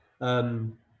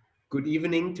Um, Good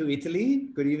evening to Italy.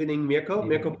 Good evening, Mirko.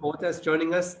 Mirko Porter is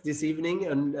joining us this evening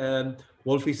on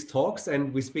Wolfi's Talks,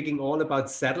 and we're speaking all about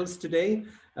saddles today.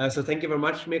 So thank you very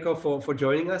much, Mirko, for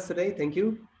joining us today. Thank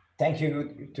you. Thank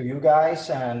you to you guys,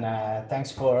 and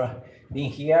thanks for being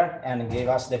here and gave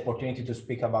us the opportunity to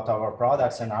speak about our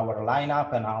products and our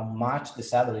lineup and how much the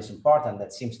saddle is important.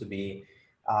 That seems to be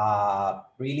a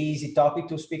really easy topic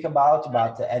to speak about,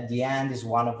 but at the end is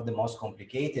one of the most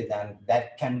complicated, and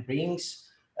that can brings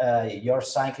your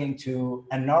cycling to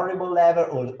an honorable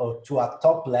level or to a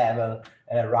top level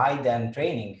ride and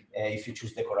training if you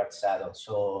choose the correct saddle.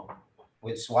 So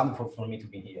it's wonderful for me to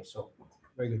be here. So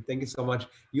very good. Thank you so much.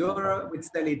 You're with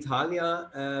Selle Italia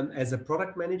as a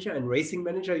product manager and racing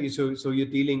manager. So you're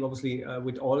dealing obviously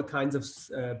with all kinds of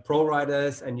pro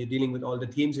riders, and you're dealing with all the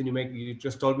teams, and you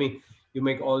just told me you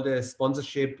make all the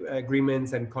sponsorship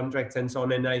agreements and contracts and so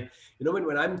on. And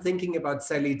when I'm thinking about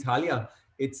Selle Italia,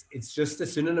 it's just a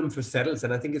synonym for saddles.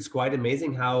 And I think it's quite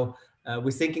amazing how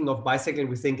we're thinking of bicycling,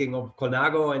 we're thinking of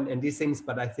Colnago and these things,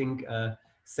 but I think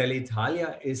Selle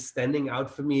Italia is standing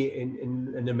out for me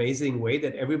in an amazing way,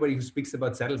 that everybody who speaks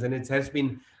about saddles, and it has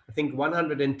been, I think,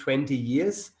 120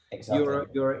 years. Exactly.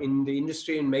 You're in the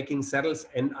industry and making saddles,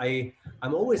 and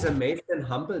I'm always amazed and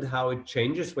humbled how it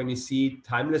changes when you see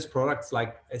timeless products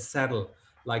like a saddle,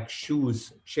 like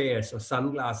shoes, chairs, or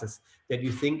sunglasses, that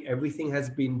you think everything has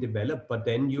been developed, but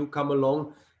then you come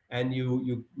along and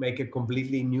you make a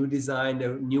completely new design, a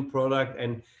new product,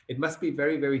 and it must be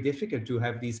very, very difficult to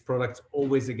have these products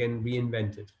always again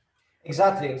reinvented.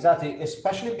 Exactly,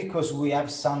 especially because we have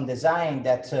some design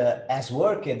that has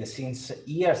worked since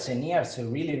years and years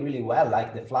really, really well,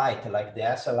 like the Flight, like the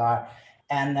SLR.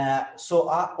 And so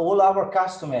all our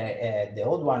customer, the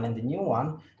old one and the new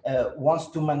one, wants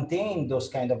to maintain those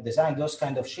kind of design, those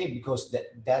kind of shape, because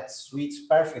that suits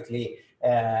perfectly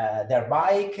their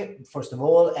bike, first of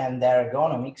all, and their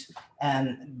ergonomics.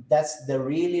 And that's the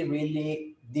really,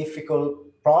 really difficult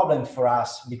problem for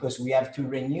us, because we have to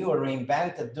renew or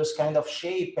reinvent those kind of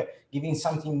shape, giving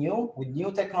something new with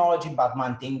new technology, but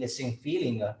maintain the same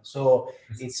feeling. So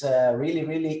it's really,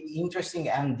 really interesting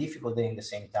and difficult in the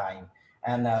same time.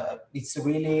 And it's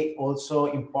really also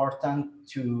important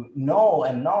to know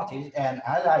and notice and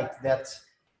highlight that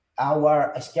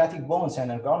our sciatic bones and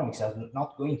ergonomics are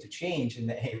not going to change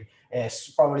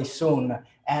probably soon,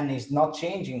 and is not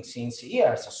changing since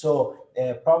years. So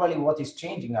probably what is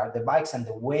changing are the bikes and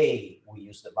the way we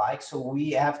use the bike. So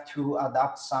we have to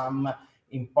adapt some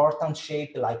important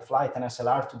shape like Flight and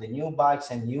SLR to the new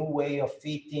bikes, and new way of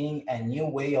fitting and new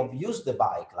way of use the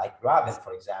bike, like gravel,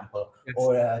 for example, yes,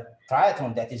 or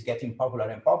triathlon that is getting popular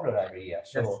and popular every year.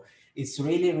 So yes, it's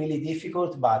really, really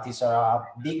difficult, but it's a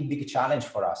big, big challenge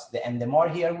for us. And the more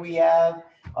here we have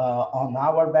on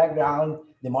our background,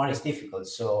 the more it's difficult.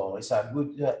 So it's a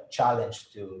good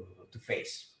challenge to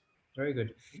face. Very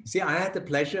good. See, I had the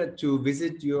pleasure to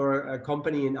visit your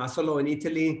company in Asolo in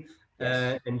Italy.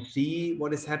 Yes. And see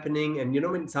what is happening. And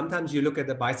when sometimes you look at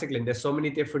the bicycle and there's so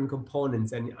many different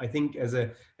components, and I think as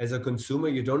a consumer,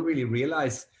 you don't really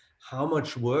realize how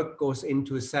much work goes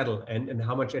into a saddle and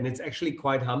how much, and it's actually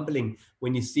quite humbling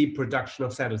when you see production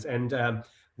of saddles. And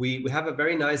we have a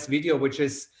very nice video, which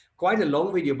is quite a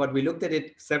long video, but we looked at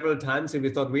it several times and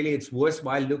we thought really it's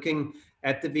worthwhile looking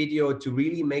at the video to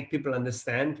really make people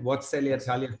understand what Selle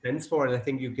Italia stands for. And I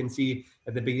think you can see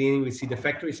at the beginning, we see the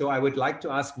factory. So I would like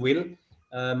to ask Will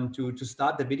to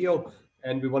start the video,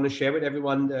 and we want to share with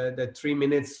everyone the 3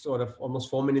 minutes, sort of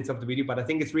almost 4 minutes of the video, but I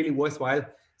think it's really worthwhile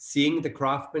seeing the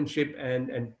craftsmanship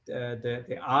and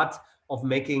the art of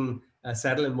making a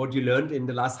saddle and what you learned in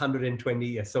the last 120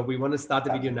 years. So we want to start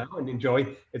the video now and enjoy.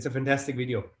 It's a fantastic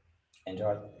video.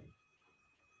 Enjoy.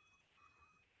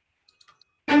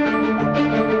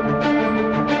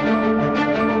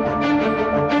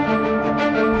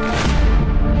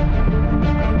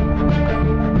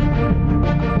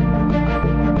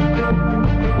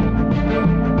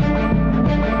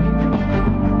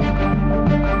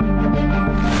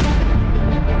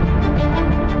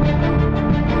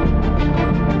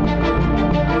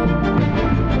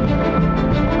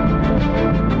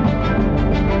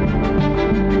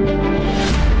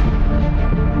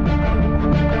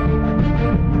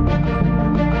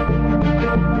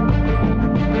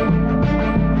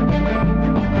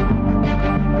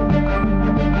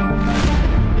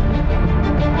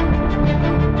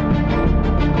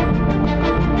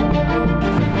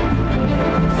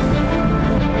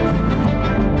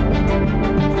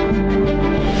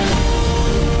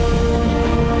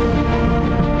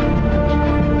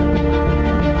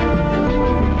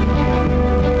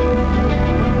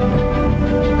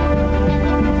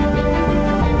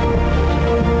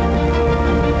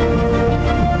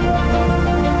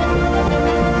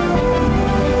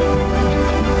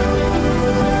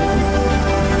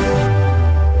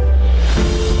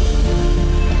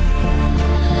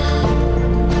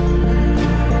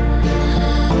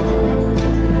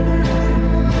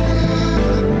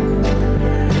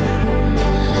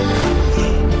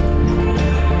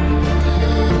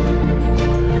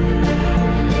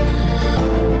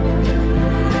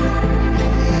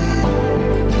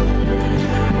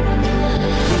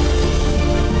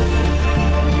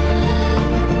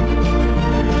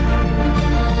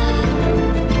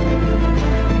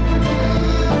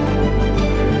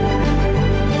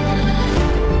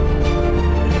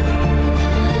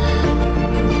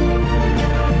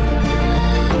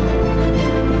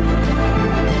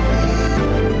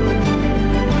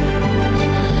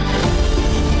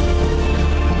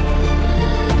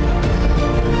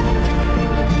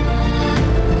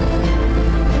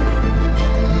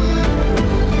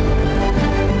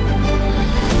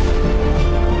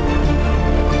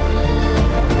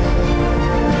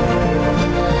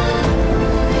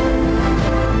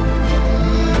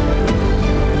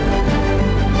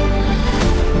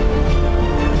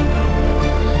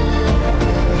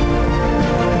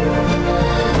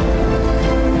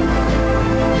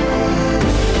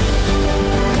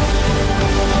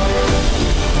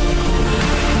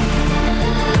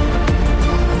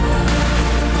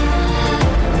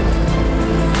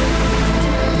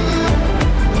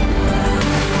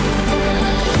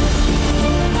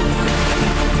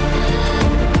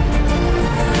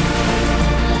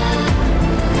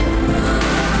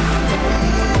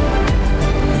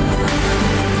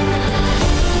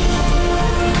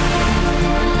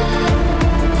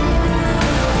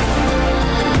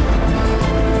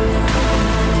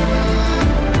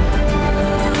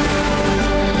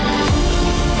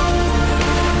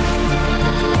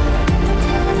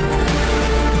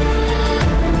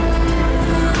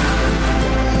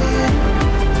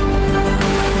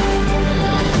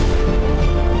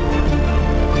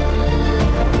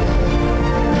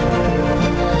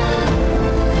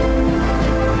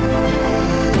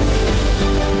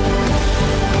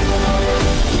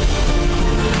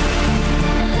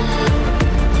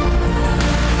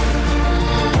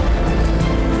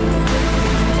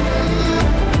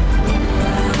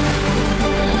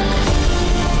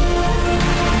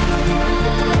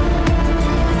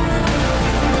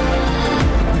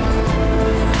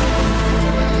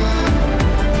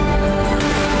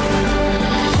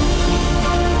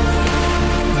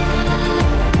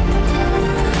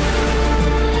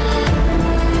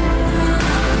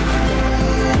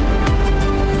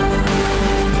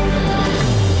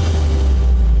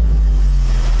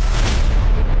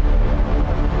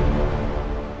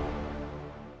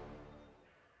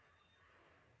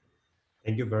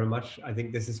 very much. I think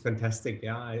this is fantastic.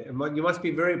 Yeah, you must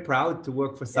be very proud to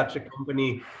work for such a company,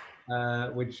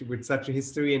 which with such a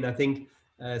history. And I think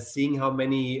seeing how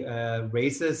many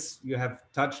races you have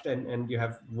touched and you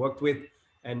have worked with,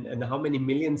 and how many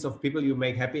millions of people you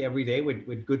make happy every day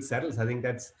with good saddles. I think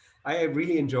I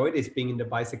really enjoy this being in the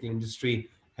bicycle industry,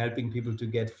 helping people to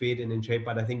get fit and in shape.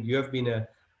 But I think you have been a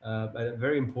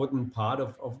very important part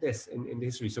of this in the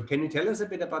history. So can you tell us a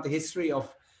bit about the history of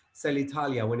Selle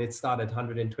Italia when it started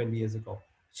 120 years ago?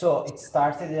 So it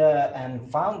started and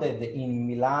founded in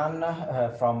Milan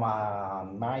from a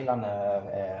Milan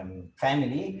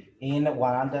family in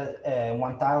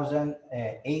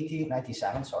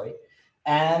 1897, sorry,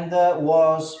 and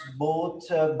was bought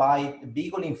by the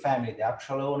Bigolin family, the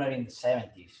actual owner, in the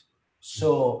 70s.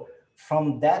 So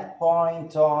from that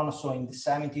point on, so in the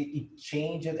 70s, it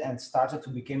changed and started to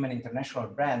become an international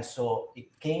brand. So it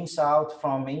came out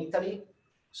from Italy.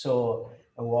 So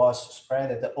it was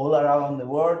spread all around the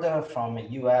world, from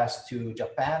US to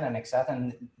Japan and etc. And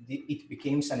it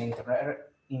became an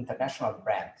international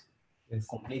brand, Yes.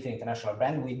 completely international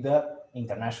brand with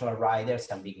international riders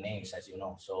and big names, as you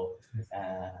know. So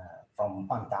from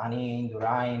Pantani,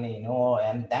 Indurain, you know,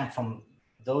 and then from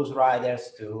those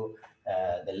riders to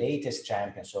the latest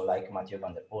champion, so like Mathieu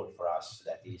van der Poel for us,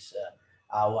 that is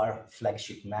our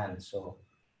flagship man. So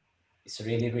it's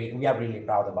really, we are really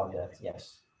proud about that.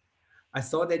 Yes. I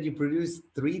saw that you produce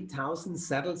 3,000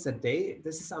 saddles a day.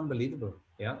 This is unbelievable.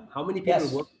 Yeah. How many people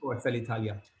Yes. work for Selle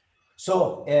Italia?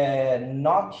 So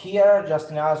not here,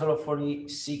 just in Oslo,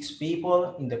 46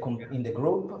 people in the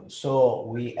group. So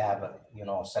we have, you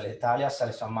know, Selle Italia,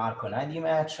 Selle San Marco, and ID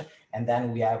Match, and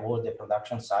then we have all the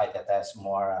production side that has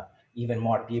more, even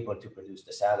more people to produce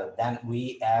the saddle. Then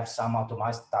we have some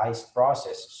automatized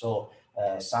process. So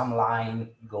some line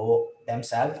go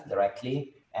themselves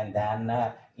directly, and then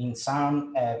in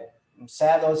some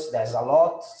saddles, there's a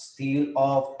lot still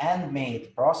of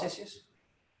handmade processes,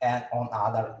 and on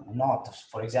other not.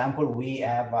 For example, we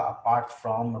have, apart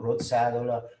from road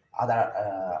saddle,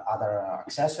 other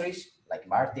accessories like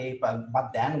bar tape,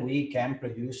 but then we can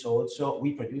produce also,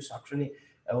 we produce actually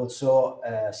also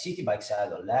city bike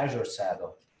saddle, leisure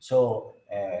saddle. So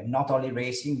not only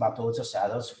racing, but also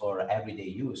saddles for everyday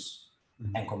use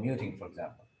and commuting, for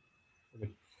example.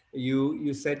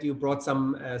 You said you brought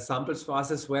some samples for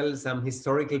us as well, some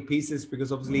historical pieces,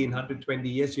 because obviously in 120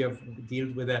 years you have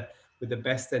dealt with the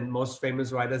best and most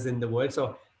famous riders in the world.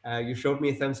 So you showed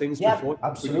me some things before.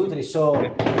 Absolutely. So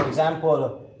for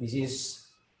example, this is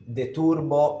the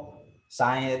turbo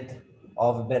side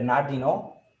of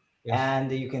Bernardino. Yes.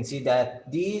 And you can see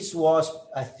that this was,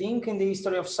 I think, in the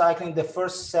history of cycling, the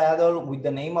first saddle with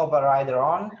the name of a rider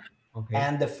on. Okay.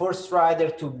 And the first rider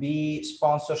to be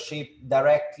sponsorship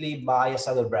directly by a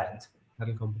saddle brand.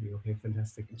 Saddle company, okay,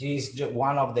 fantastic. This is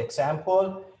one of the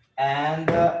example. And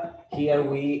here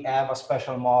we have a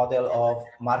special model of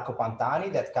Marco Pantani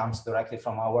that comes directly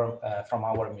from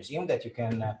our museum that you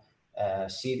can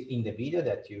see in the video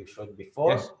that you showed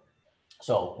before. Yes.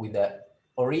 So with the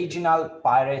original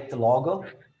pirate logo.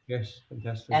 Yes,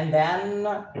 fantastic. And then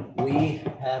we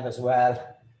have as well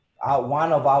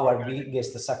one of our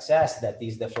biggest success, that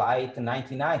is the Flight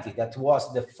 1990. That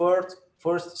was the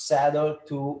first saddle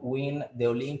to win the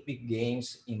Olympic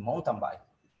Games in mountain bike.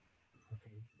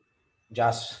 Okay.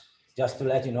 Just to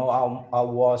let you know how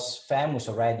was famous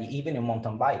already, even in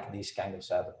mountain bike, this kind of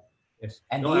saddle. Yes.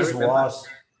 And this was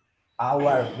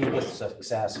our biggest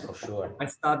success for sure. I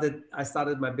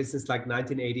started my business like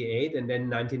 1988, and then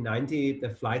 1990, the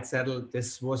Flight saddle.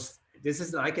 This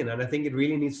is an icon, and I think it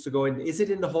really needs to go in. Is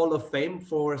it in the Hall of Fame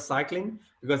for cycling?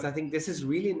 Because I think this is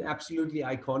really an absolutely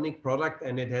iconic product,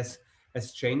 and it has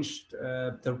changed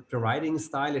the riding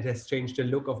style. It has changed the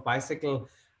look of bicycle.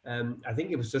 I think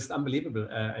it was just unbelievable.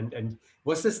 And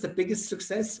was this the biggest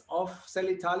success of Selle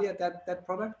Italia, that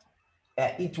product?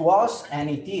 It was,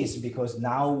 and it is, because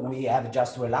now we have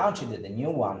just relaunched the new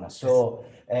one. So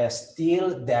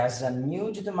still there's a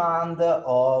huge demand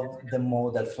of the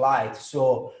model Flight.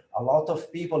 So a lot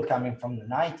of people coming from the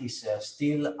 90s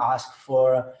still ask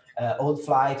for old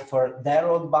Flight for their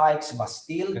old bikes, but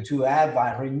still to have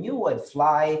a renewed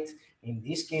Flight, in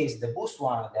this case the Boost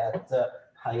one that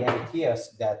I have here,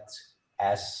 that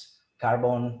has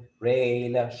carbon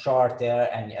rail, shorter,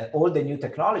 and all the new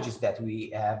technologies that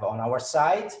we have on our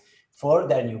site for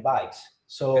their new bikes.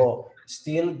 So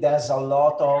still there's a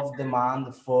lot of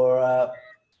demand for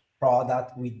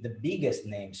product with the biggest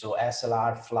name, so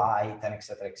SLR, Flight, and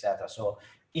etc., etc. So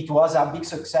it was a big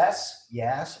success,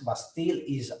 yes, but still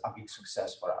is a big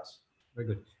success for us. Very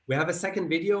good. We have a second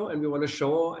video, and we want to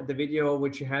show the video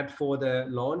which you had for the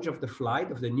launch of the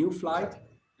Flight, of the new Flight. Exactly.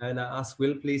 And I asked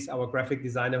Will, please, our graphic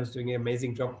designer who's doing an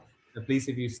amazing job, please,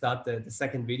 if you start the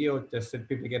second video, just so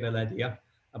people get an idea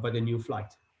about the new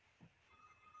flight.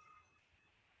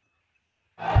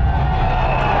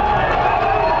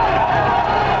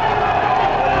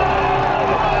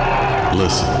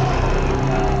 Listen,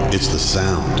 it's the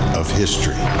sound of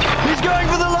history. He's going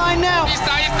for the line now.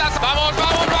 Vamos,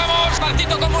 vamos, vamos.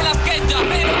 Partito come una scheggia.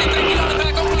 Meno di 3 km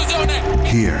alla conclusione.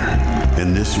 Here,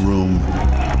 in this room,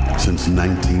 since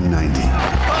 1990.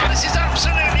 Oh, this is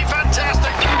absolutely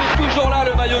fantastic. Il est toujours là,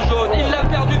 le maillot jaune. Il l'a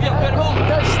perdu virtuellement.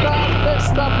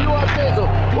 Testa più atteso.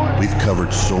 We've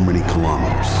covered so many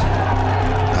kilometers.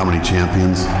 How many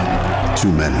champions?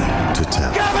 Too many to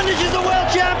tell. Cavendish is the world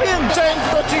champion.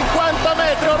 150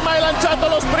 metri, ormai lanciato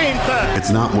lo sprint. It's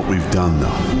not what we've done,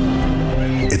 though.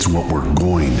 It's what we're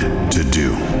going to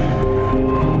do.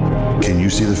 Can you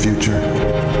see the future?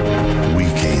 We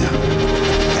can.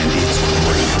 And it's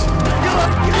great.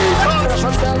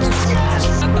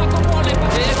 Attacco buone.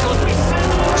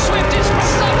 Swift is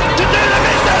passata. To do the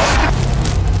business.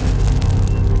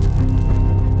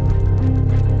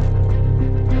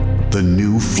 The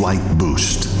new flight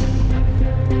boost.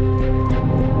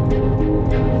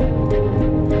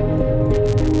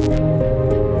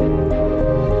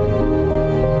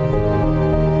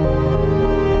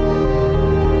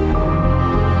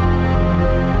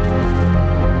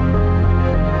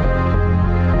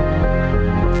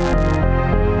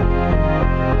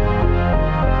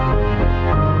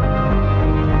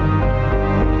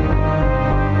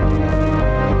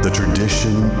 The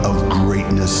tradition of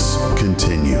greatness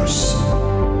continues.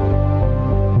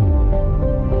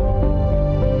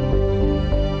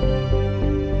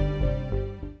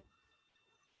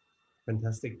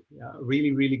 Fantastic. Yeah,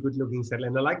 really, really good looking Selle.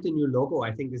 And I like the new logo.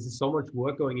 I think this is so much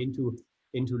work going into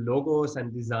logos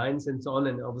and designs and so on.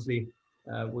 And obviously,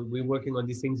 we're working on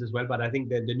these things as well. But I think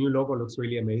the new logo looks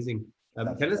really amazing.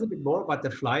 Tell us a bit more about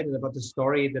the flight and about the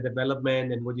story, the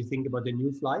development, and what you think about the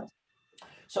new flight.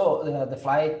 So the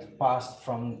flight passed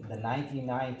from the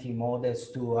 1990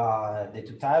 models to the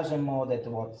 2000 model that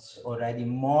was already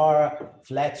more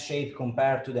flat shape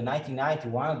compared to the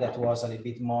 1991 that was a little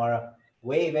bit more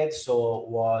waved, so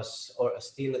was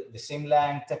still the same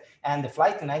length. And the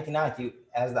flight in 1990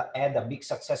 had a big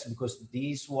success because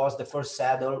this was the first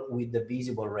saddle with the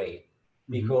visible rail.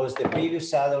 Because the previous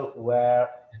saddle were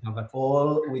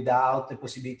all without the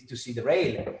possibility to see the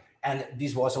rail. And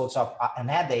this was also an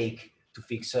headache to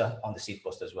fix on the seat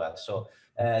post as well. So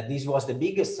this was the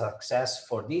biggest success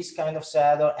for this kind of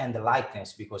saddle, and the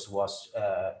lightness, because it was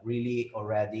really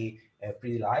already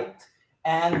pretty light.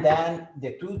 And then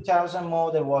the 2000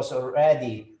 model was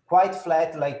already quite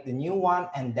flat like the new one.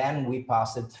 And then we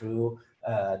passed it through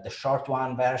the short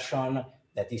one version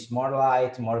that is more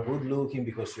light, more good looking,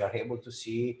 because you are able to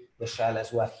see the shell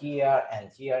as well here and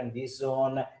here in this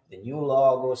zone, the new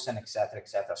logos, and etc.,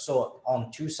 etc. So on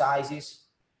two sizes,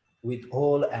 with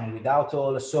all and without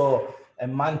all. So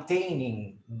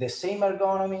maintaining the same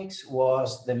ergonomics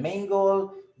was the main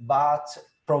goal, but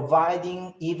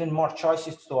providing even more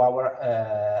choices to our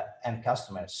end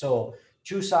customers. So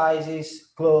two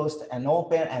sizes, closed and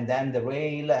open, and then the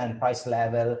rail and price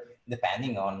level,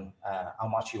 depending on how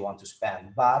much you want to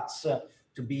spend. But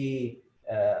to be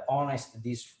honest,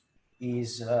 this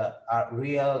is a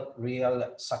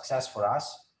real success for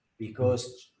us,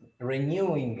 because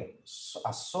renewing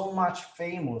a so much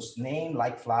famous name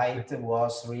like Flight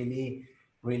was really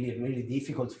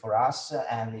difficult for us,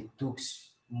 and it took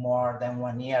more than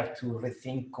 1 year to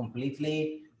rethink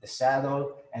completely the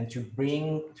saddle and to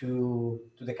bring to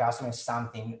the customer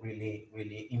something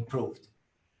really improved.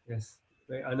 Yes,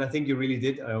 and I think you really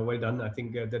did. Well done. I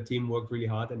think the team worked really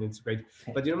hard, and it's great.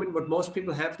 But you know what most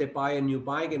people have, they buy a new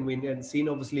bike, and we've seen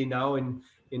obviously now in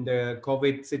the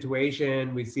COVID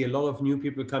situation, we see a lot of new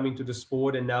people coming to the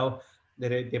sport, and now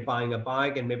they're buying a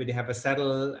bike, and maybe they have a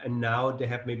saddle, and now they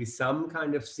have maybe some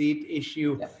kind of seat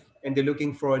issue, and they're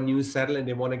looking for a new saddle, and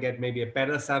they want to get maybe a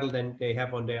better saddle than they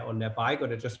have on their bike, or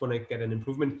they just want to get an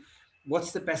improvement.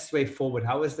 What's the best way forward?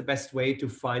 How is the best way to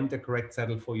find the correct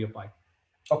saddle for your bike?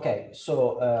 Okay,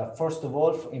 so first of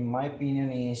all, in my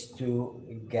opinion, is to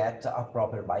get a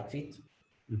proper bike fit.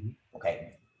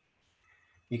 Okay,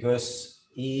 because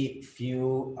if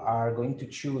you are going to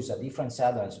choose a different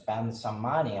saddle and spend some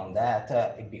money on that,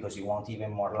 because you want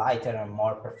even more lighter and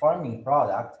more performing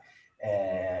product,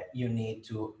 you need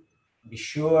to be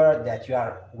sure that you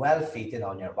are well fitted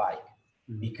on your bike.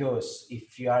 Because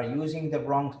if you are using the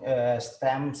wrong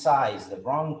stem size, the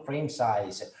wrong frame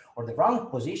size, or the wrong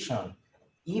position,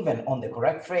 even on the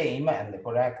correct frame and the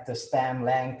correct stem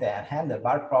length and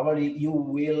handlebar, probably you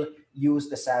will use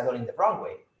the saddle in the wrong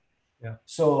way. Yeah.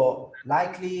 So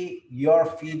likely your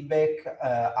feedback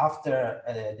after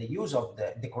the use of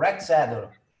the correct saddle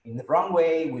in the wrong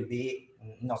way will be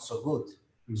not so good.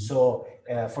 So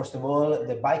first of all,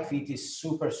 the bike fit is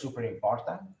super, super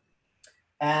important.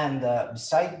 And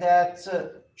beside that,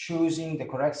 choosing the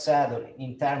correct saddle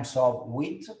in terms of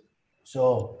width.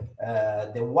 So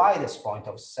the widest point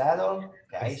of saddle,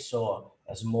 okay, so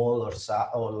a small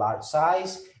or large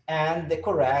size, and the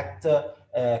correct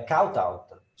cout out.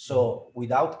 So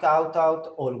without cout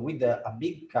out or with a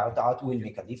big cout out will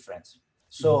make a difference.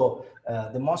 So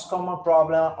the most common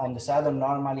problem on the saddle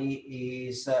normally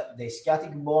is the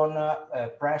sciatic bone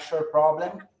pressure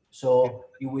problem. So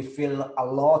you will feel a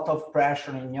lot of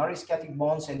pressure in your sciatic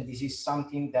bones, and this is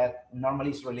something that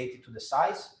normally is related to the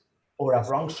size or a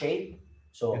wrong shape.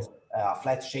 So a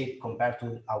flat shape compared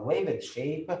to a waved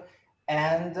shape,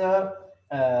 and the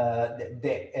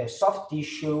soft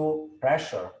tissue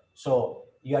pressure. So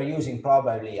you are using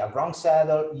probably a wrong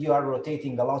saddle, you are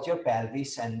rotating a lot your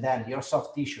pelvis, and then your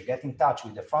soft tissue get in touch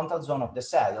with the frontal zone of the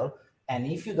saddle. And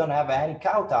if you don't have any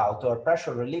cout out or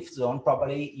pressure relief zone,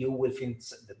 probably you will feel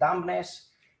the dampness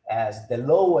as the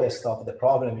lowest of the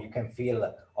problem you can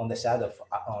feel on the saddle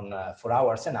for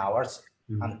hours and hours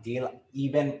until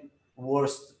even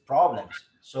worse problems.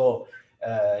 So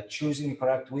choosing the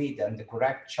correct width and the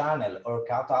correct channel or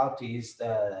cout out is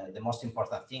the most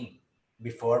important thing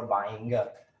before buying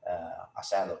a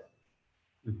saddle.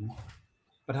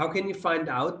 But how can you find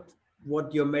out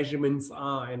what your measurements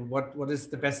are and what is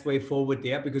the best way forward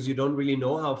there? Because you don't really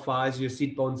know how far is your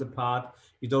seat bones apart.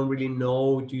 You don't really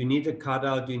know, do you need a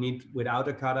cutout? Do you need without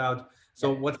a cutout?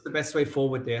 So what's the best way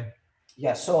forward there?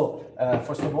 Yeah, so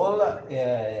first of all,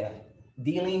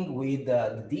 dealing with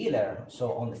the dealer,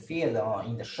 so on the field or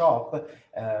in the shop,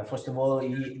 first of all,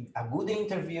 a good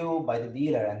interview by the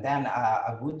dealer and then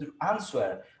a good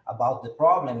answer about the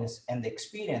problems and the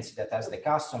experience that has the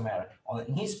customer on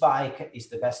his bike is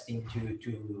the best thing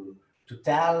to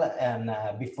tell and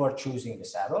before choosing the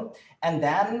saddle. And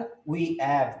then we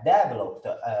have developed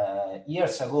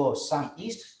years ago some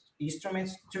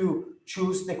instruments to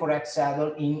choose the correct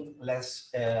saddle in less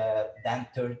than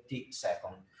 30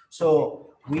 seconds.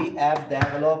 So we have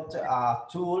developed a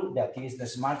tool that is the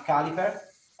Smart Caliper.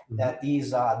 That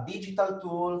is a digital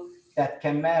tool that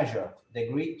can measure the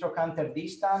grid trochanter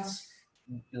distance,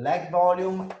 leg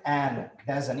volume, and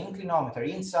there's an inclinometer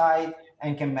inside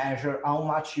and can measure how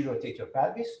much you rotate your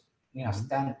pelvis in a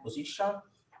stand position.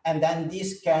 And then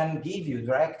this can give you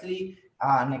directly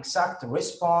an exact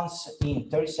response in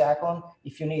 30 seconds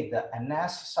if you need an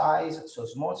S size, so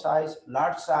small size,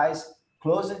 large size,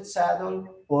 closed saddle,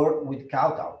 or with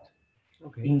cout out.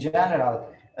 Okay. In general,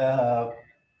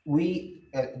 we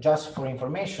just for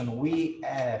information, we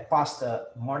passed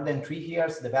more than 3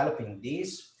 years developing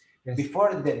this. Yes.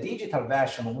 Before the digital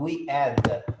version, we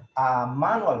had a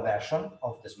manual version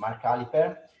of the Smart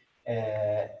Caliper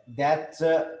that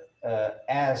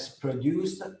has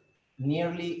produced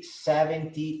nearly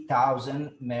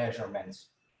 70,000 measurements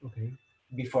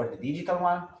before the digital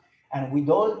one. And with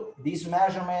all these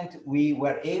measurements, we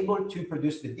were able to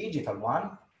produce the digital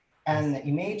one. And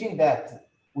imagine that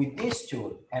with this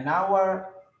tool and our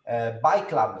bike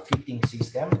club fitting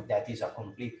system, that is a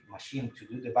complete machine to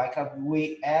do the bike club,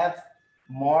 we have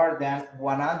more than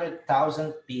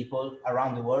 100,000 people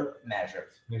around the world measured.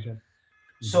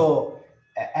 So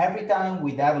every time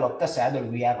we develop a saddle,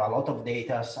 we have a lot of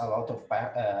data, a lot of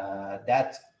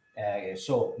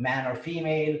so man or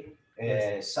female,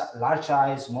 large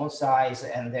size, small size,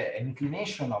 and the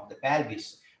inclination of the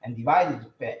pelvis, and divided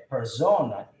per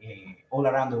zone all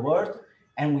around the world,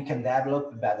 and we can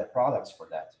develop better products for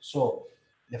that. So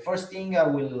the first thing I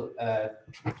will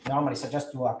normally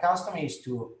suggest to a customer is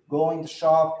to go in the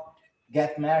shop,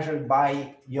 get measured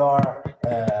by your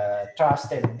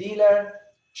trusted dealer,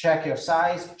 check your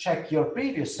size, check your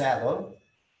previous saddle,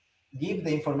 give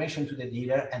the information to the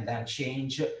dealer, and then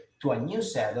change to a new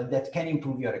saddle that can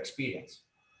improve your experience.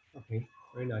 Okay,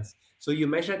 very nice. So you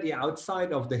measure the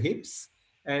outside of the hips,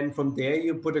 and from there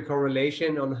you put a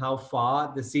correlation on how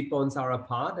far the seat bones are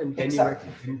apart, and then you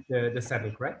recommend the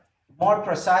saddle, correct? More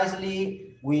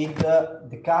precisely, with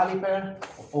the caliper,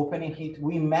 opening it,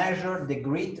 we measure the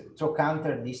grid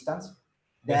trochanter distance.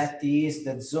 That is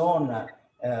the zone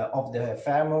of the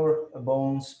femur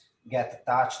bones get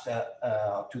attached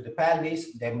to the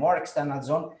pelvis, the more external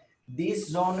zone. This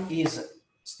zone is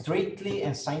strictly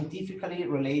and scientifically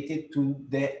related to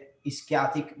the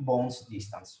ischiatic bones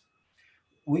distance.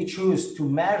 We choose to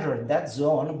measure that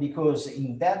zone because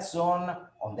in that zone,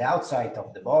 on the outside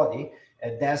of the body,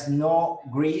 there's no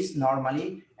grease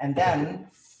normally, and then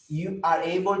you are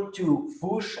able to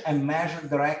push and measure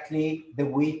directly the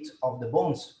width of the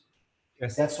bones.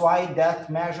 Yes. That's why that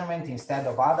measurement, instead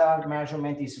of other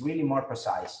measurement, is really more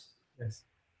precise. Yes.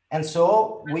 And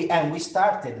so we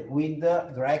started with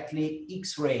directly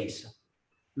X-rays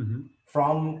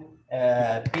from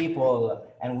people,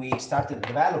 and we started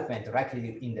development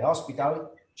directly in the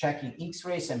hospital, checking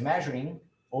X-rays and measuring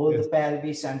all the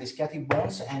pelvis and the sciatic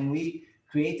bones, and we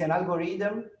create an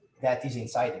algorithm that is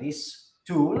inside this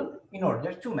tool in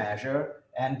order to measure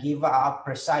and give a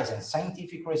precise and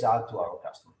scientific result to our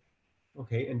customer.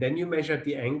 Okay, and then you measured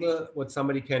the angle, what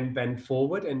somebody can bend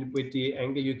forward, and with the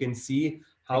angle you can see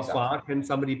how far can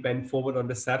somebody bend forward on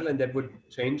the saddle, and that would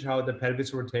change how the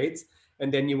pelvis rotates.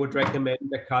 And then you would recommend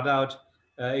the cutout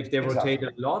if they rotate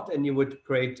a lot, and you would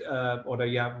create, or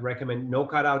you recommend no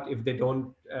cutout if they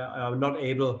don't are not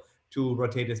able to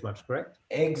rotate as much, correct?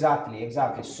 Exactly.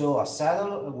 So a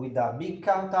saddle with a big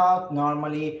cutout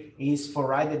normally is for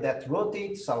rider that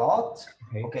rotates a lot.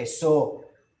 Okay, so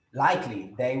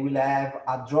likely they will have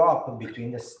a drop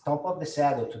between the top of the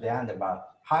saddle to the handlebar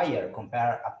higher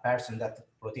compared a person that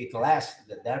rotate less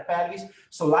their pelvis.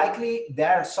 So likely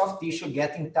their soft tissue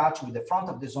get in touch with the front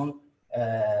of the zone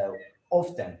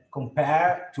often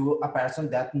compared to a person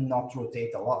that not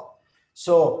rotate a lot.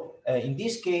 So in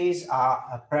this case,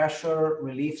 a pressure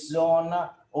relief zone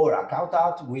or a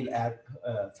cutout will help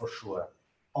for sure.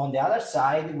 On the other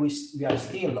side, we are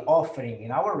still offering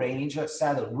in our range a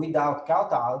saddle without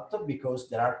cutout, because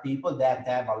there are people that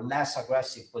have a less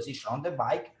aggressive position on the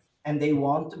bike and they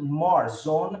want more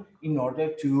zone in order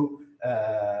to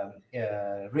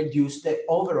reduce the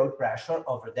overall pressure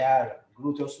over their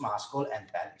gluteus muscle and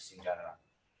pelvis in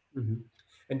general.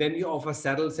 And then you offer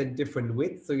saddles in different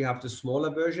widths. So you have the smaller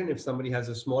version if somebody has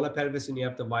a smaller pelvis, and you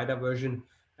have the wider version.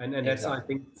 And that's, I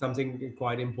think, something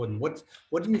quite important.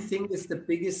 What do you think is the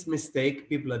biggest mistake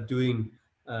people are doing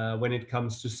when it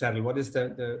comes to saddle? What is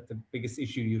the biggest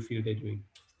issue you feel they're doing?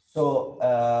 So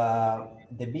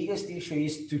the biggest issue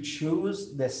is to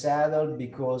choose the saddle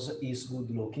because it's good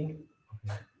looking.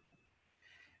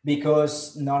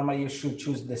 Because normally you should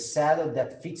choose the saddle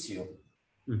that fits you.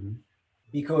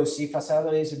 Because if a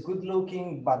saddle is good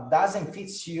looking but doesn't fit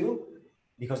you,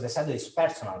 because the saddle is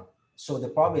personal. So the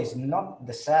problem is not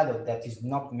the saddle that is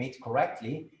not made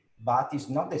correctly, but it's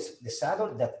not the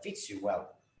saddle that fits you well.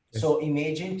 Yes. So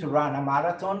imagine to run a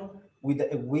marathon with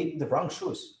the wrong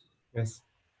shoes. Yes.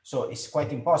 So it's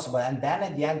quite impossible. And then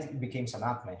at the end, it becomes a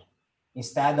nightmare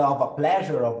instead of a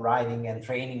pleasure of riding and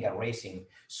training and racing.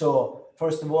 So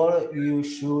first of all, you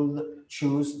should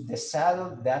choose the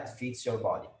saddle that fits your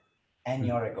body and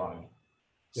your ergonomy.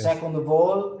 Yes. Second of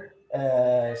all,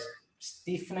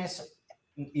 stiffness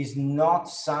is not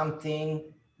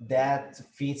something that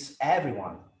fits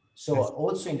everyone. So yes.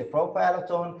 Also in the pro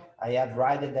peloton, I have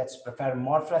riders that prefer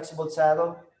more flexible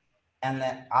saddle and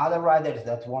other riders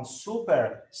that want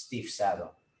super stiff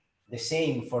saddle. The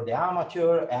same for the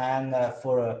amateur and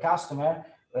for a customer.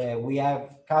 We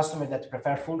have customers that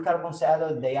prefer full carbon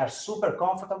saddle. They are super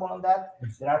comfortable on that.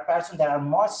 Yes. There are persons that are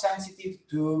more sensitive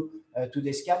to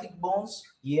the sciatic bones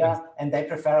here, yes. And they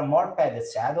prefer a more padded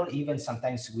saddle, even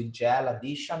sometimes with gel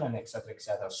addition and etc.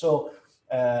 etc. So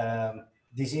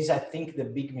this is, I think, the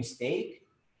big mistake.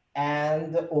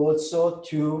 And also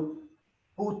to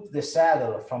put the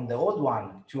saddle from the old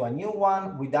one to a new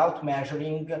one without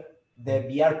measuring the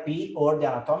BRP or the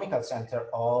anatomical center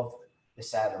of the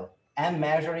saddle, and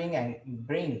measuring and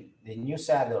bring the new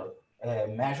saddle,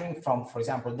 measuring from, for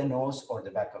example, the nose or the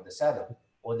back of the saddle,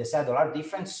 or the saddle are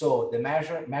different. So the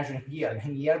measuring here and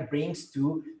here brings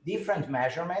to different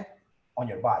measurement on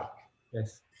your bike.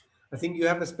 Yes. I think you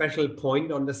have a special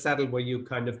point on the saddle where you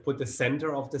kind of put the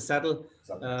center of the saddle,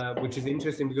 which is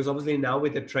interesting because obviously now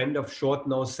with the trend of short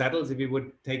nose saddles, if you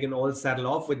would take an old saddle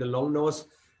off with the long nose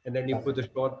and then you put the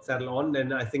short saddle on,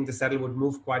 then I think the saddle would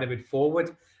move quite a bit forward.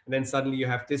 And then suddenly you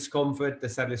have discomfort. The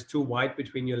saddle is too wide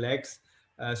between your legs.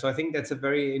 So I think that's a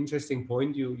very interesting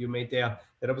point you made there,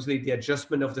 that obviously the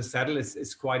adjustment of the saddle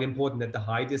is quite important, that the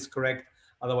height is correct.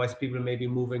 Otherwise people may be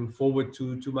moving forward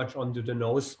too much onto the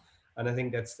nose. And I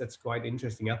think that's quite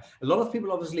interesting. Yeah? A lot of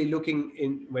people obviously looking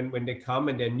in when they come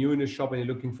and they're new in the shop and they're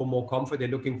looking for more comfort, they're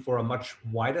looking for a much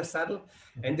wider saddle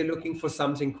and they're looking for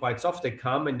something quite soft. They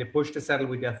come and they push the saddle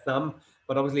with their thumb,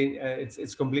 but obviously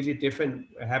it's completely different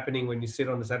happening when you sit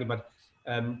on the saddle. But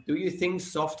do you think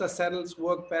softer saddles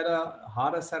work better,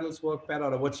 harder saddles work better,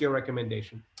 or what's your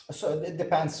recommendation? So it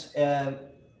depends.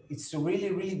 It's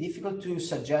really, really difficult to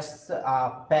suggest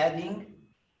padding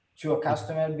to a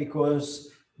customer because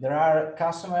there are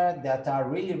customers that are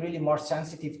really, really more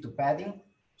sensitive to padding.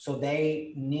 So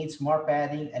they need more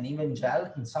padding and even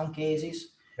gel in some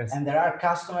cases. Yes. And there are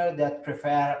customers that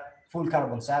prefer full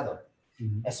carbon saddle.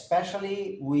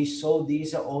 Especially, we saw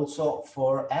this also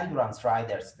for endurance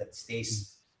riders that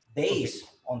stays days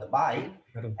on the bike.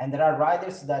 And there are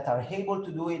riders that are able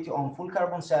to do it on full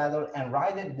carbon saddle, and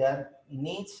rider that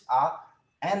needs a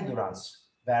endurance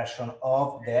version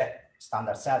of the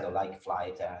standard saddle like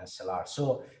Flight and SLR.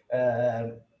 So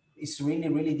it's really,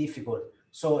 really difficult.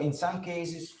 So in some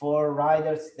cases, for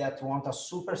riders that want a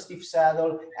super stiff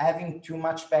saddle, having too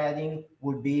much padding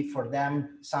would be for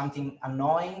them something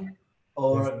annoying,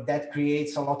 or that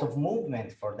creates a lot of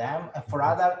movement for them, and for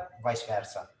other, vice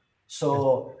versa.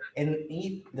 So, and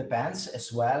it depends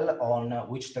as well on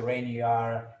which terrain you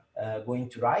are going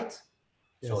to ride.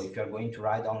 So if you're going to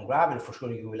ride on gravel, for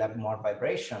sure you will have more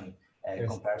vibration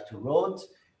compared to road,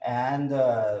 and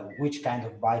which kind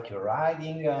of bike you're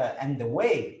riding, and the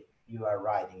way you are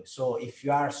riding. So if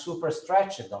you are super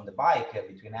stretched on the bike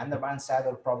between handlebar and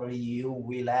saddle, probably you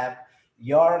will have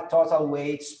your total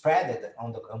weight spread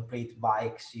on the complete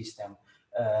bike system.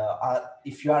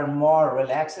 If you are more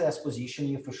relaxed as position,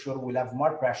 you for sure will have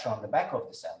more pressure on the back of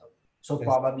the saddle. So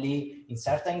probably in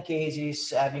certain cases,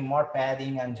 having more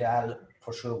padding and gel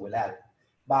for sure will help.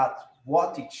 But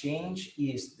what it change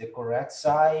is the correct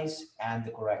size and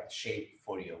the correct shape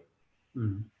for you.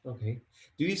 Okay.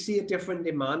 Do you see a different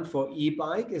demand for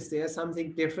e-bike? Is there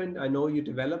something different? I know you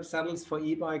develop saddles for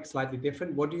e-bike slightly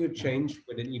different. What do you change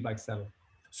with an e-bike saddle?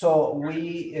 So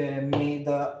we made,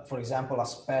 for example, a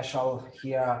special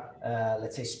here,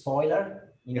 let's say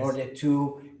spoiler, in order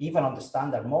to, even on the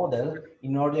standard model,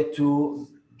 in order to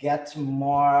get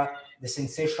more the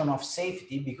sensation of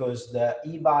safety, because the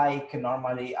e-bike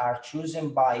normally are chosen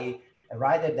by a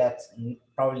rider that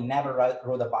probably never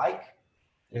rode a bike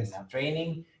in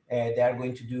training. They are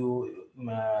going to do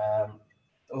a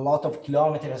lot of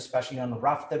kilometers, especially on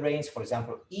rough terrains, for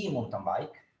example, e-mountain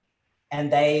bike.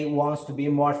 And they want to be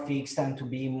more fixed and to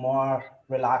be more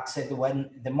relaxed when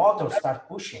the motor starts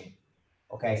pushing.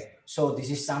 Okay, so this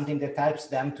is something that helps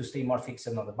them to stay more fixed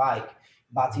on the bike.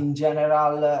 But in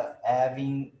general,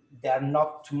 they are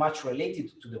not too much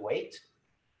related to the weight,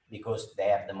 because they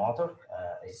have the motor,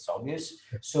 it's obvious.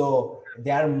 So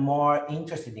they are more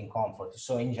interested in comfort.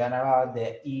 So in general,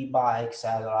 the e-bike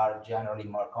saddle are generally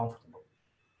more comfortable.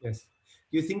 Yes.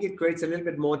 Do you think it creates a little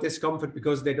bit more discomfort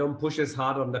because they don't push as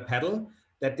hard on the pedal,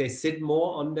 that they sit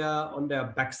more on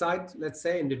their backside, let's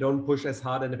say, and they don't push as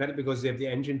hard on the pedal because they have the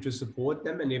engine to support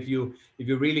them? And if you're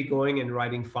really going and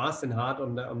riding fast and hard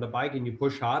on the bike and you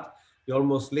push hard, you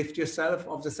almost lift yourself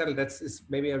off the saddle. That's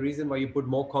maybe a reason why you put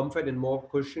more comfort and more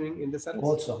cushioning in the saddle.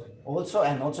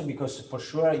 Also because for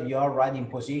sure your riding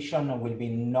position will be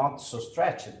not so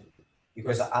stretched.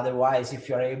 Because otherwise, if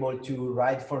you're able to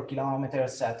ride 4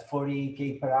 kilometers at 40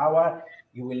 km per hour,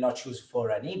 you will not choose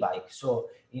for an e-bike. So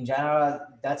in general,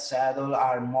 that saddle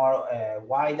are more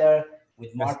wider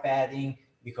with more padding,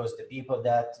 because the people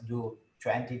that do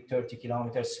 20, 30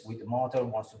 kilometers with the motor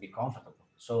wants to be comfortable.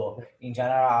 So in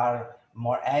general are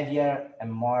more heavier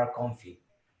and more comfy.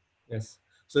 Yes.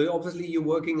 So obviously you're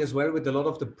working as well with a lot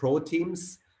of the pro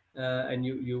teams, and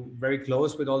you're very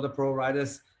close with all the pro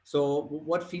riders. So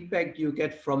what feedback do you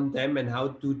get from them, and how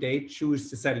do they choose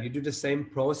the saddle? You do the same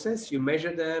process, you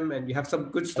measure them, and you have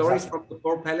some good stories from the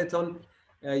pro peloton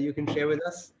you can share with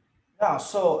us? Yeah,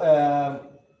 so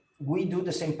we do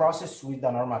the same process with the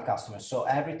normal customers. So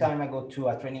every time I go to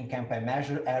a training camp, I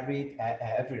measure every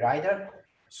rider.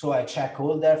 So I check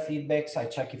all their feedbacks. I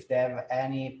check if they have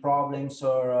any problems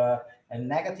or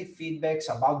negative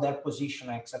feedbacks about their position,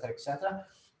 etc., etc.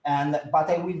 But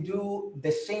I will do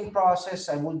the same process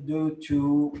I would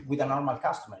do with a normal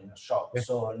customer in a shop.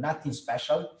 So nothing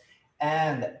special.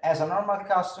 And as a normal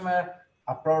customer,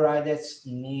 a pro rider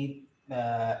need,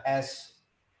 as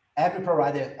every pro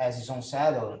rider has his own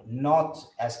saddle, not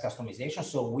as customization.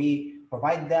 So we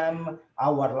provide them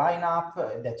our lineup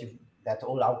that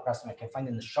all our customers can find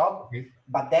in the shop,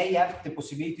 but they have the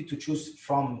possibility to choose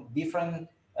from different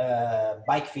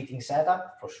bike fitting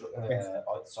setup, for sure,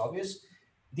 it's obvious.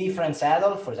 Different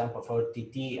saddle, for example, for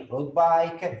TT and road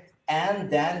bike, and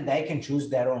then they can choose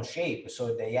their own shape.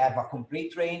 So they have a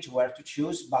complete range where to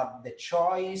choose, but the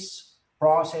choice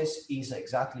process is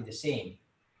exactly the same.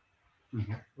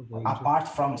 Apart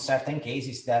from certain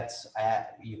cases that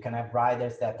you can have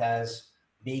riders that has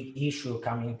big issue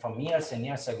coming from years and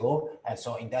years ago. And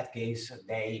so in that case,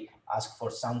 they ask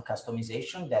for some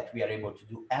customization that we are able to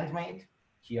do handmade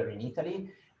here in Italy.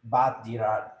 But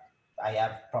I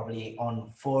have probably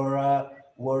on 4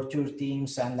 World Tour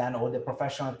teams, and then all the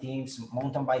professional teams,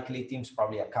 mountain bike elite teams,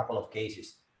 probably a couple of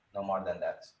cases, no more than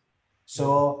that.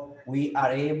 So we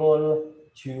are able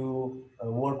to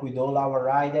work with all our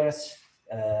riders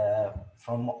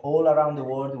from all around the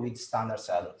world with standard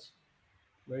saddles.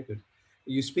 Very good.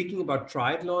 You're speaking about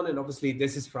triathlon, and obviously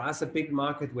this is for us a big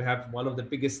market. We have one of the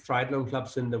biggest triathlon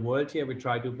clubs in the world here. We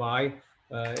try to buy.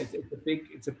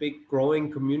 It's a big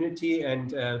growing community,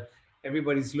 and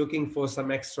everybody's looking for some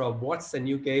extra watts. And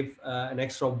you gave an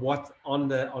extra watt on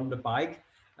the bike.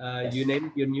 Yes. You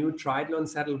named your new triathlon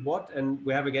saddle watt, and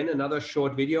we have again another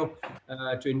short video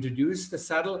to introduce the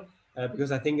saddle.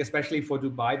 Because I think especially for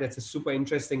Dubai, that's a super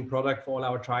interesting product for all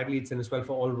our triathletes and as well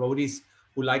for all roadies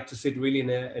who like to sit really in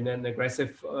an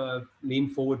aggressive lean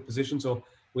forward position. So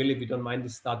Will, if you don't mind to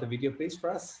start the video, please, for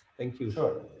us. Thank you.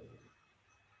 Sure.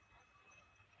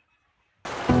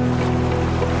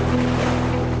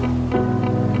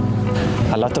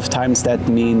 A lot of times that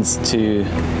means to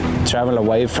travel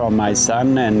away from my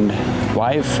son and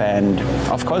wife, and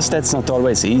of course that's not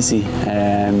always easy.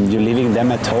 You're leaving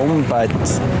them at home, but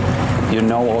you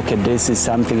know, okay, this is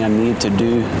something I need to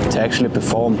do to actually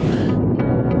perform.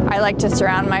 I like to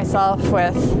surround myself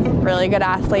with really good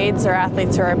athletes or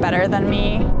athletes who are better than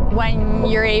me. When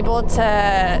you're able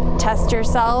to test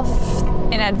yourself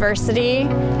in adversity,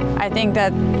 I think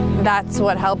that's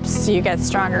what helps you get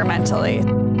stronger mentally.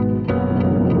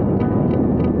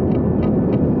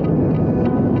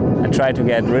 I try to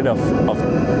get rid of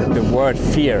the word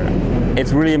fear.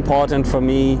 It's really important for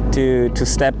me to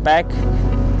step back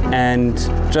and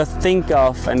just think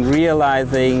of and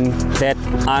realizing that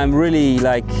I'm really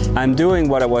I'm doing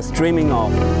what I was dreaming of.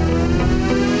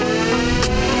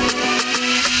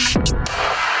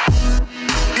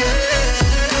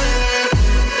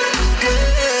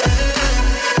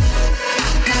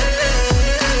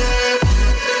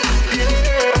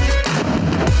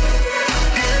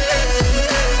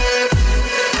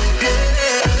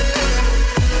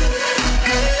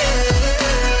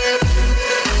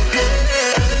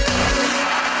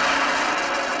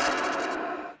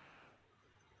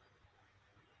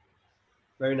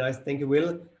 Very nice. Thank you,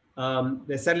 Will.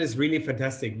 The saddle is really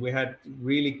fantastic. We had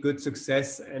really good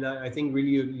success, and I think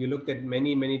really you looked at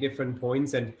many different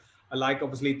points, and I like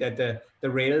obviously that the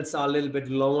rails are a little bit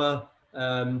longer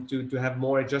to have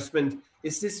more adjustment.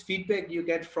 Is this feedback you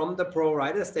get from the pro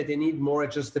riders that they need more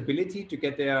adjustability to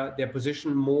get their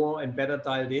position more and better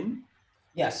dialed in?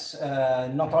 Yes,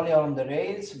 not only on the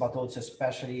rails, but also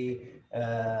especially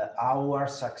our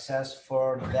success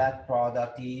for that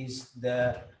product is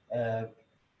the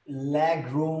leg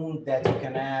room that you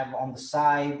can have on the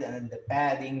side, and the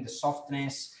padding, the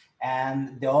softness,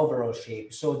 and the overall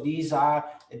shape. So this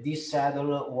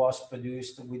saddle was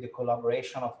produced with the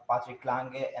collaboration of Patrick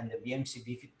Lange and the BMC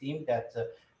V-Fit team that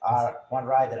are one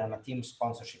rider and a team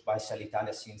sponsorship by Selle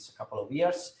Italia since a couple of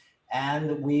years.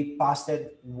 And we passed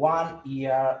 1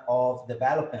 year of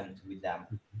development with them.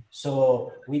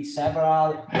 So with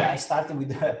several, I started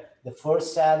with the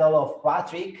first saddle of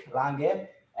Patrick Lange,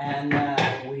 and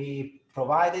we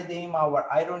provided him our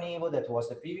Iron Evo, that was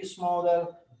the previous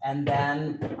model. And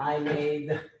then I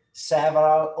made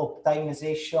several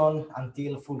optimization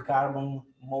until full carbon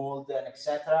mold and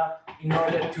etc. in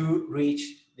order to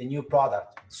reach the new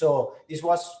product. So this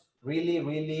was really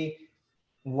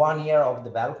 1 year of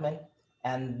development,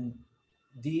 and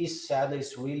this saddle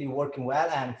is really working well.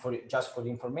 And just for the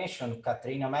information,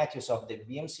 Katrina Matthews of the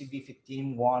BMC V-Fit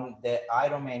team won the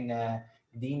Ironman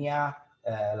Dinia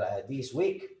this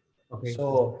week. Okay.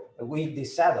 So with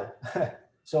this saddle.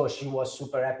 So she was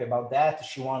super happy about that.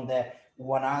 She won the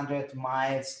 100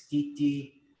 miles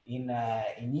TT in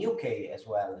UK as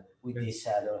well with this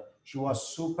saddle. She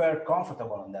was super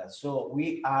comfortable on that. So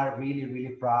we are really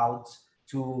proud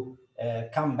to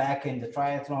come back in the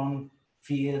triathlon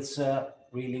fields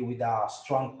really with our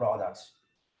strong products.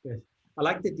 Yes. I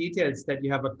like the details that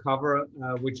you have a cover,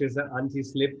 which is an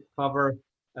anti-slip cover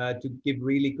to give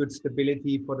really good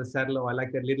stability for the saddle. Or I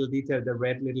like that little detail, the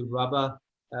red little rubber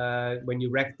when you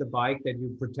wreck the bike, that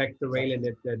you protect the rail and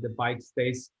that the bike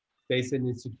stays in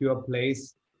a secure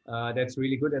place. That's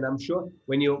really good. And I'm sure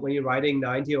when you're riding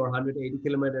 90 or 180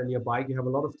 kilometers on your bike, you have a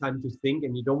lot of time to think,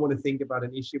 and you don't want to think about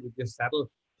an issue with your saddle.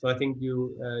 So I think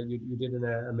you did an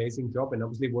amazing job, and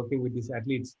obviously working with these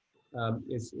athletes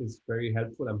is very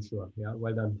helpful, I'm sure. Yeah,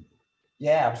 well done.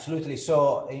 Yeah, absolutely.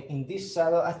 So in this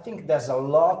saddle, I think there's a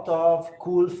lot of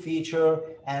cool feature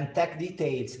and tech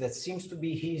details that seems to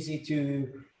be easy to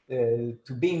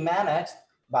be managed,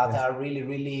 but are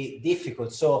really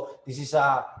difficult. So this is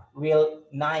a real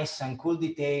nice and cool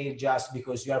detail, just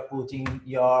because you are putting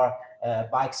your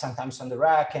bike sometimes on the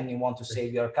rack and you want to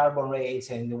save your carbon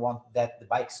rails and you want that the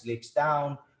bike slips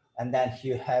down. And then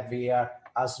you have here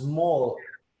a small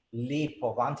lip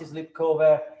of anti-slip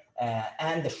cover.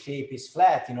 and the shape is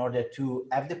flat in order to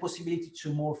have the possibility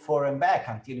to move forward and back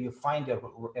until you find a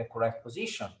correct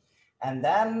position. And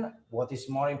then what is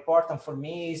more important for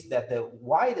me is that the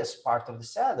widest part of the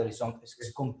saddle is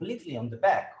completely on the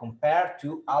back compared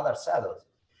to other saddles,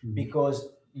 because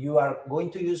you are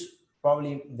going to use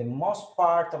probably the most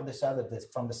part of the saddle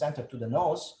from the center to the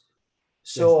nose.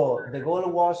 So the goal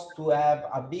was to have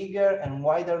a bigger and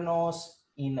wider nose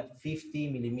in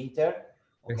 50 millimeter,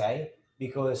 okay?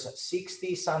 Because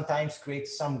 60 sometimes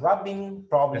creates some rubbing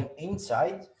problem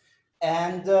inside,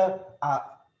 and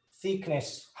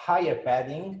thickness higher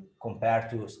padding compared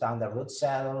to standard road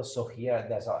saddle. So here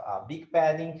there's a big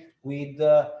padding with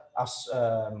a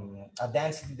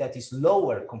density that is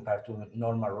lower compared to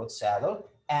normal road saddle,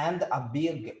 and a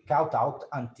big cutout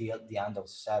until the end of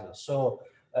the saddle. So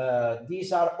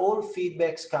these are all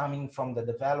feedbacks coming from the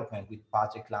development with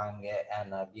Patrick Lange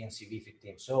and BNCV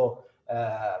team. So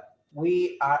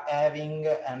we are having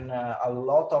a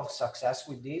lot of success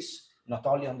with this, not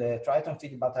only on the Triton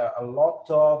feed, but a lot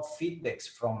of feedbacks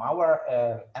from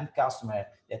our end customer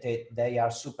that they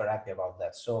are super happy about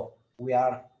that. So we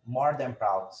are more than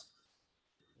proud.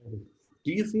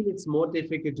 Do you feel it's more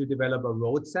difficult to develop a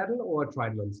road saddle or a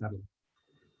triathlon saddle?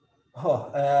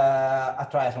 A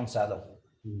triathlon saddle.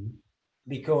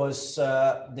 Because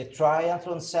the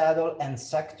triathlon saddle and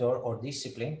sector or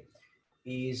discipline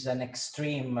is an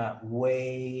extreme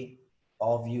way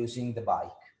of using the bike.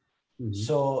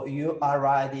 So you are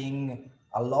riding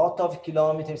a lot of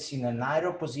kilometers in a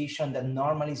narrow position that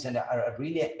normally is a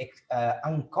really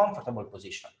uncomfortable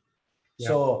position.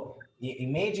 So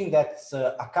imagine that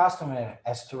a customer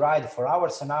has to ride for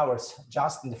hours and hours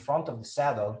just in the front of the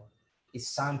saddle is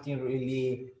something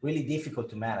really, really difficult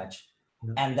to manage.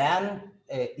 And then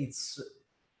it's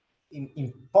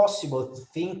impossible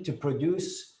to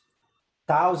produce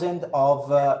thousands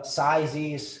of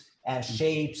sizes and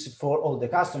shapes for all the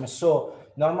customers. So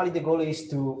normally the goal is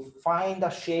to find a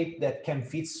shape that can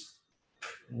fit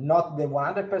not the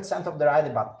 100% of the rider,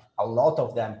 but a lot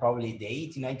of them, probably the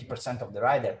 80-90% of the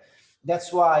rider.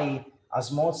 That's why a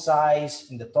small size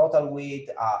in the total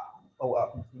width, a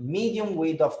medium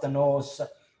width of the nose,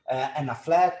 and a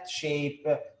flat shape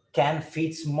can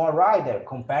fit more rider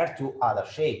compared to other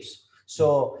shapes.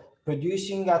 So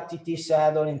producing a TT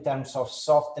saddle in terms of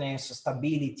softness,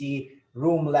 stability,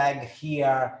 room leg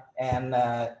here, and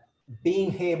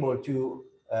being able to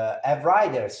have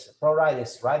riders, pro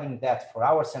riders riding that for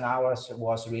hours and hours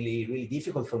was really, really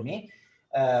difficult for me.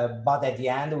 But at the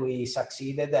end we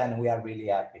succeeded and we are really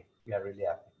happy. We are really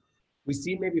happy. We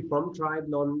see maybe from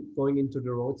triathlon going into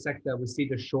the road sector, we see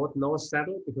the short nose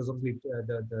saddle, because obviously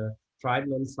the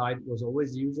triathlon side was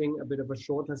always using a bit of a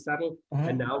shorter saddle.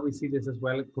 And now we see this as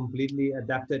well completely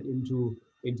adapted into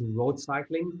road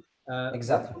cycling.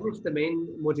 Exactly. What was the main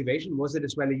motivation? Was it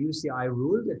as well a UCI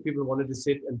rule that people wanted to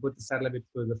sit and put the saddle a bit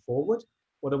further forward?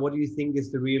 Or what do you think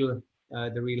is the real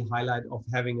highlight of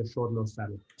having a short nose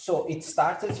saddle? So it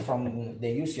started from the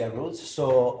UCI rules.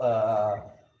 So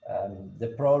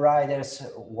the pro riders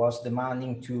was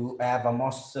demanding to have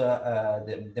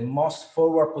the most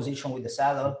forward position with the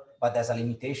saddle, but there's a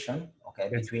limitation, okay,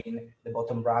 between the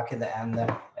bottom bracket and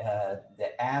the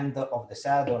end of the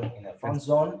saddle in the front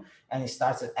zone, and it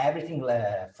starts everything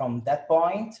from that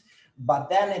point. But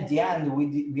then at the end,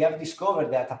 we have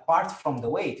discovered that apart from the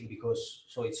weight, because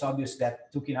so it's obvious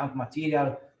that taking out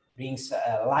material brings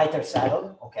a lighter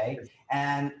saddle, okay,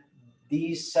 and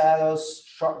these saddles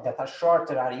that are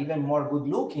shorter are even more good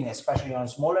looking, especially on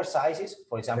smaller sizes,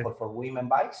 for example, for women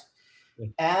bikes.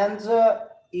 And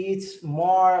it's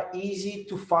more easy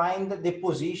to find the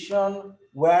position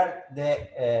where the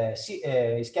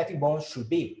ischiatic bones should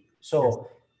be. So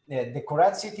the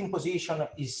correct sitting position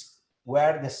is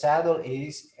where the saddle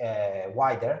is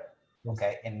wider,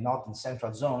 okay, and not in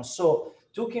central zone. So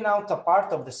taking out a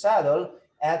part of the saddle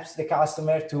helps the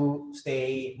customer to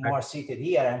stay more seated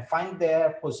here and find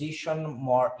their position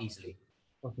more easily.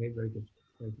 Okay, very good.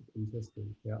 Very good.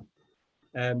 Interesting.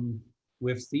 Yeah.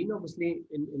 We've seen obviously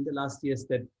in the last years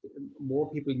that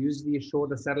more people use these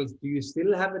shorter saddles. Do you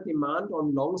still have a demand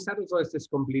on long saddles, or is this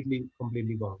completely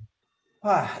gone?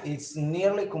 It's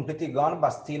nearly completely gone,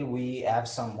 but still we have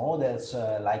some models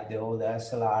like the old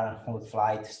SLR, old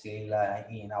Flight still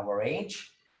in our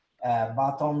range.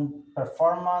 But on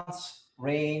performance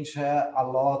range, a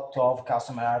lot of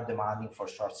customers are demanding for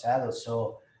short saddles.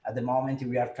 So at the moment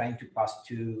we are trying to pass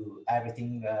to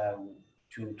everything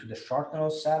to the short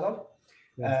nose saddle.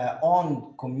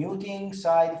 On commuting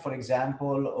side, for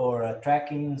example, or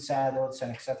trekking saddles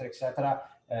and etc.,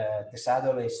 the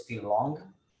saddle is still long,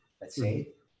 let's say.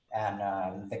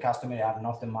 and the customer are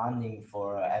not demanding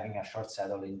for having a short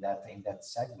saddle in that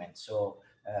segment. So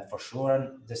for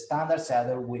sure, the standard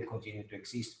saddle will continue to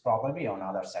exist probably on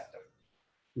other sectors.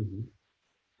 Mm-hmm.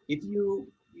 If you,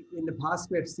 in the past,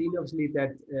 we have seen obviously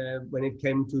that when it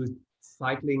came to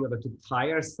cycling or to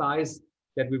tire size,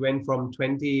 that we went from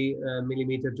 20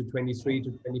 millimeter to 23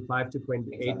 to 25 to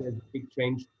 28. Exactly. There's a big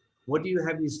change. What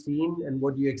have you seen, and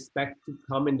what do you expect to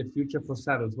come in the future for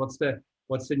saddles? What's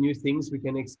the new things we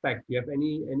can expect? Do you have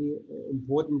any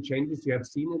important changes you have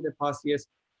seen in the past years,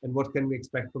 and what can we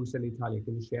expect from Selle Italia?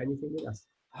 Can you share anything with us?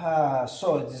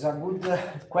 So this is a good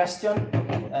question.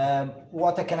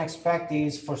 What I can expect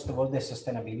is, first of all, the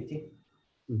sustainability.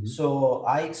 Mm-hmm. So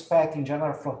I expect in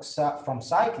general from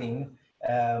cycling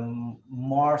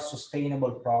more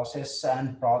sustainable process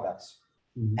and products.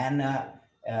 Mm-hmm.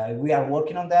 And we are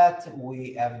working on that.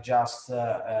 We have just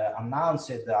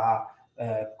announced a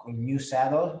new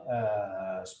saddle,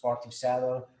 sportive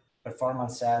saddle,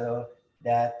 performance saddle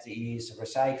that is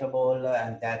recyclable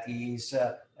and that is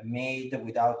made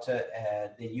without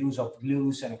the use of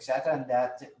glues and etc. And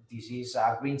that this is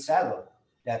a green saddle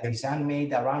that is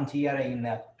handmade around here in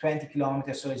 20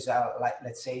 kilometers. So it's like,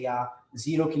 let's say, a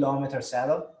 0 kilometer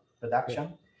saddle production.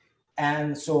 Yeah.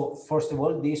 And so first of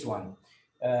all, this one.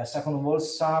 Second of all,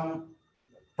 some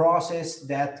process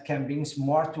that can bring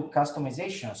more to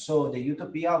customization. So the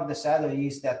utopia of the saddle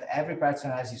is that every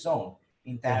person has his own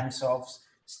in terms of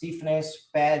stiffness,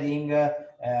 padding,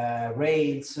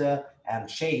 rails, and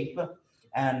shape.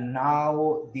 And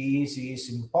now this is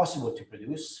impossible to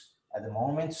produce at the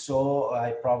moment. So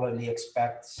I probably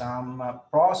expect some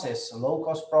process,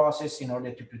 low-cost process, in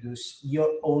order to produce your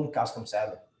own custom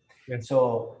saddle. Yes.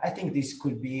 So I think this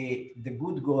could be the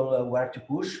good goal where to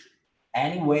push.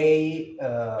 Anyway,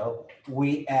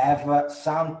 we have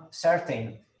some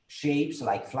certain shapes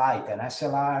like flight and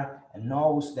SLR and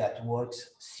nose that works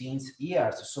since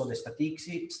years. So the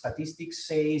statistics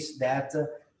says that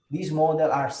these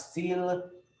models are still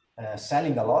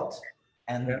selling a lot,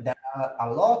 and there are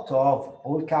a lot of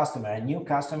old customers and new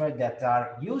customers that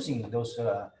are using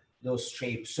those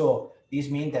shapes. So this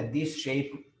means that this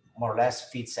shape more or less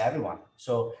fits everyone.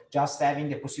 So just having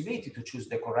the possibility to choose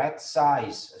the correct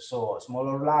size, so small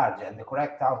or large, and the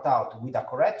correct out with a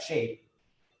correct shape,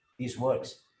 this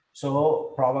works.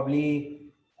 So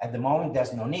probably at the moment,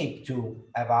 there's no need to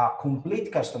have a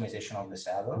complete customization of the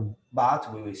saddle,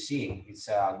 but we will see. It's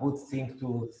a good thing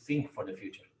to think for the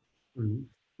future. Mm-hmm.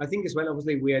 I think as well,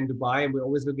 obviously, we're in Dubai and we're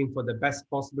always looking for the best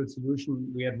possible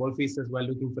solution. We at Wolfi as well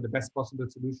looking for the best possible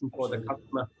solution for the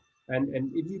customer.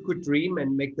 And if you could dream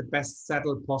and make the best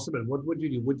saddle possible, what would you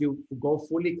do? Would you go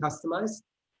fully customized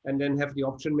and then have the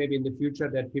option maybe in the future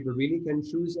that people really can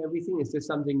choose everything? Is this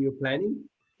something you're planning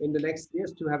in the next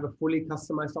years to have a fully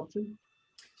customized option?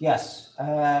 Yes,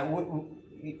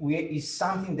 it's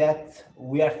something that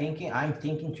we are thinking, I'm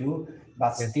thinking too,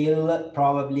 but still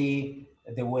probably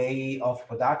the way of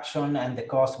production and the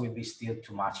cost will be still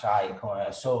too much high.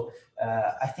 So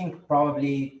I think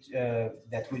probably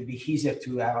that will be easier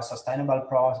to have a sustainable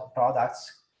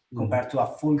products compared to a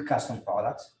full custom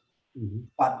products.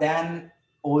 But then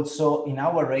also in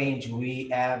our range, we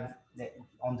have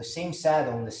on the same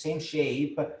saddle, on the same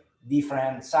shape,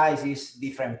 different sizes,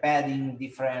 different padding,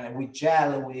 different with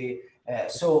gel,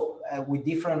 with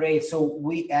different rates. So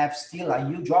we have still a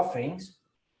huge offerings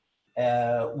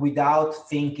without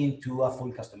thinking to a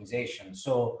full customization.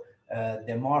 So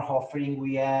the more offering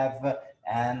we have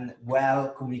and well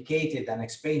communicated and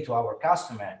explained to our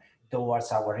customer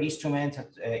towards our instrument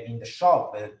in the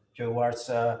shop, towards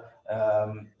the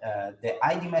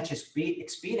ID match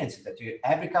experience that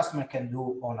every customer can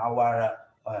do on our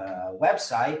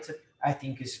website, I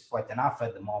think is quite enough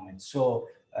at the moment. So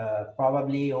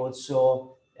probably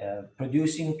also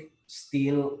producing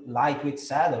still lightweight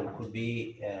saddle could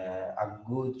be a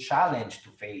good challenge to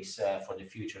face for the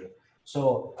future.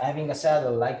 So having a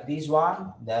saddle like this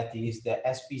one, that is the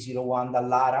SP01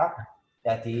 Dallara,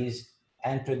 that is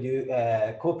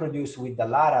co-produced with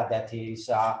Dallara, that is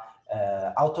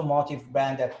automotive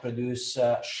brand that produce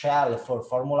shell for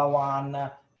Formula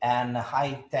One and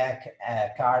high-tech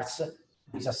cars,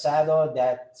 is a saddle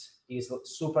that is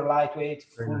super lightweight,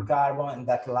 full carbon, and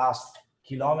that lasts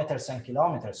kilometers and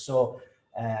kilometers. So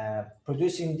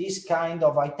producing this kind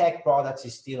of high-tech products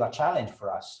is still a challenge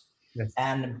for us. Yes.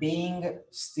 And being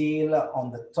still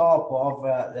on the top of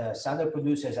the saddle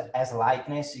producers as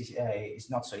lightness is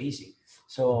not so easy.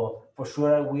 So for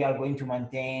sure, we are going to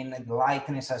maintain the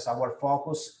lightness as our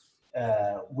focus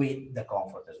with the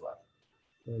comfort as well.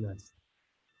 Very nice.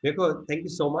 Mirko, thank you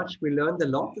so much. We learned a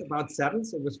lot about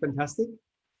saddles. It was fantastic.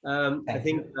 I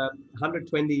think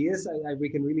 120 years, we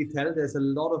can really tell there's a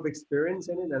lot of experience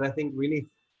in it. And I think really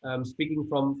speaking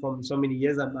from so many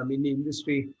years, I'm in the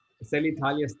industry, Selle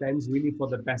Italia stands really for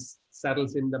the best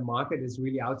saddles in the market. It's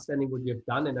really outstanding what you've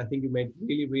done. And I think you made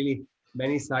really, really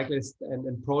many cyclists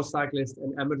and pro cyclists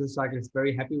and amateur cyclists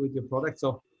very happy with your product.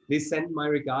 So please send my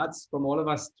regards from all of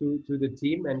us to the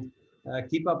team, and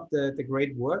keep up the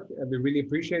great work. We really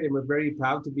appreciate it. And we're very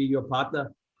proud to be your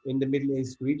partner in the Middle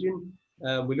East region.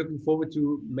 We're looking forward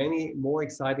to many more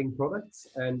exciting products,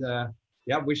 and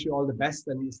yeah, wish you all the best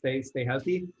and stay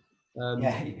healthy.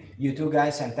 Yeah, you too,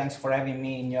 guys, and thanks for having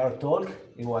me in your talk.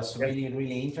 It was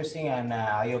really interesting, and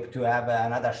I hope to have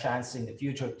another chance in the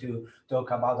future to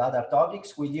talk about other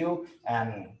topics with you,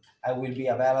 and I will be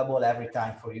available every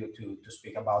time for you to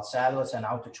speak about saddles and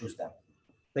how to choose them.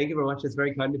 Thank you very much. That's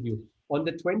very kind of you. On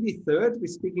the 23rd, we're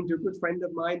speaking to a good friend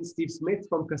of mine, Steve Smith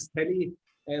from Castelli,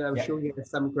 and I'm sure he has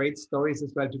some great stories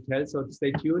as well to tell. So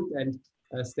stay tuned, and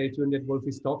stay tuned at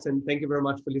Wolfi's Talks. And thank you very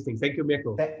much for listening. Thank you,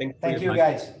 Mirko. Thank you,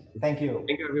 guys. Thank you.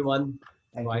 Thank you, everyone.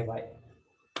 Thank you. Bye.